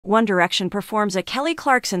One Direction performs a Kelly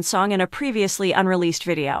Clarkson song in a previously unreleased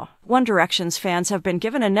video. One Direction's fans have been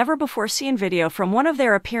given a never-before-seen video from one of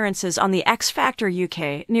their appearances on the X Factor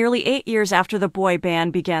UK, nearly 8 years after the boy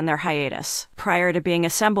band began their hiatus. Prior to being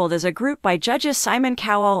assembled as a group by judges Simon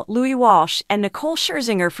Cowell, Louis Walsh, and Nicole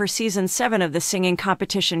Scherzinger for Season 7 of the singing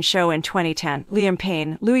competition show in 2010, Liam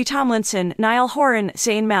Payne, Louis Tomlinson, Niall Horan,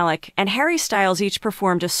 Zayn Malik, and Harry Styles each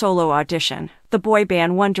performed a solo audition. The boy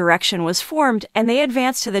band One Direction was formed, and they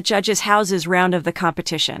advanced to the judges' houses round of the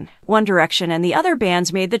competition. One Direction and the other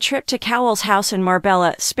bands made the trip to Cowell's house in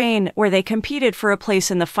Marbella, Spain, where they competed for a place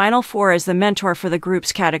in the Final Four as the mentor for the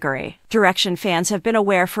group's category. Direction fans have been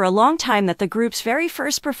aware for a long time that the group's very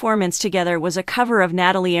first performance together was a cover of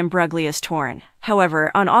Natalie Imbruglia's Torn.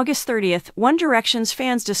 However, on August 30th, One Direction's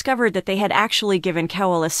fans discovered that they had actually given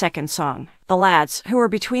Cowell a second song. The lads, who were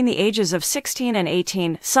between the ages of 16 and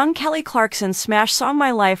 18, sung Kelly Clarkson's smash song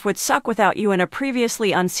My Life Would Suck Without You in a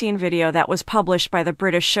previously unseen video that was published by the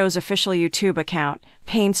British show's official YouTube account.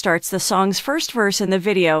 Payne starts the song's first verse in the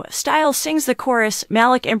video, Styles sings the chorus,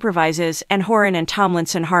 Malik improvises, and Horan and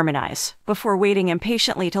Tomlinson harmonize. Before waiting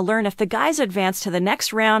impatiently to learn if the guys advance to the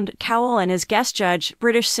next round, Cowell and his guest judge,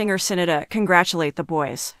 British singer Sinada, congratulate the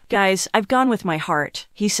boys. "Guys, I've gone with my heart,"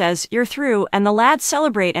 he says, "you're through," and the lads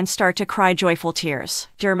celebrate and start to cry joyful tears.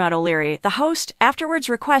 Dermot O'Leary, the host, afterwards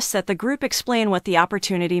requests that the group explain what the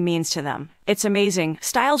opportunity means to them. "It's amazing,"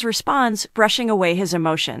 Styles responds, brushing away his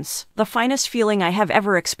emotions. "The finest feeling I have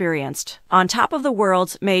ever experienced. On top of the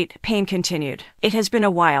world, mate," Payne continued. "It has been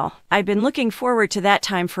a while. I've been looking forward to that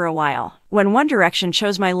time for a while." When One Direction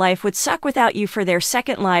chose My Life Would Suck Without You for their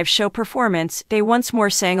second live show performance, they once more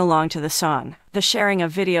sang along to the song. The sharing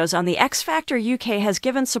of videos on the X Factor UK has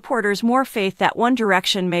given supporters more faith that One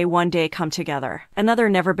Direction may one day come together. Another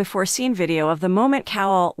never-before-seen video of the moment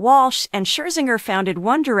Cowell, Walsh, and Scherzinger founded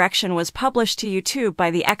One Direction was published to YouTube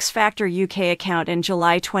by the X Factor UK account in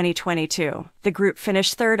July 2022. The group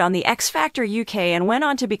finished third on the X Factor UK and went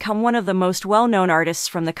on to become one of the most well-known artists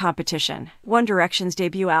from the competition. One Direction's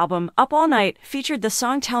debut album, Up All Night, featured the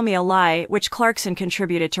song Tell Me a Lie, which Clarkson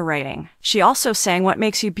contributed to writing. She also sang What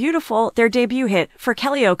Makes You Beautiful, their debut hit, for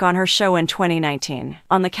Kellyoke on her show in 2019.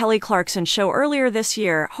 On the Kelly Clarkson show earlier this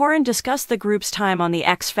year, Horan discussed the group's time on the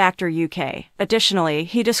X Factor UK. Additionally,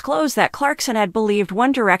 he disclosed that Clarkson had believed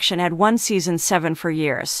One Direction had won Season 7 for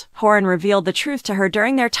years. Horan revealed the truth to her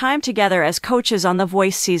during their time together as coaches on The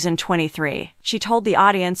Voice Season 23. She told the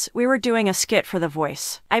audience, "We were doing a skit for The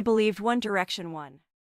Voice. I believed One Direction won."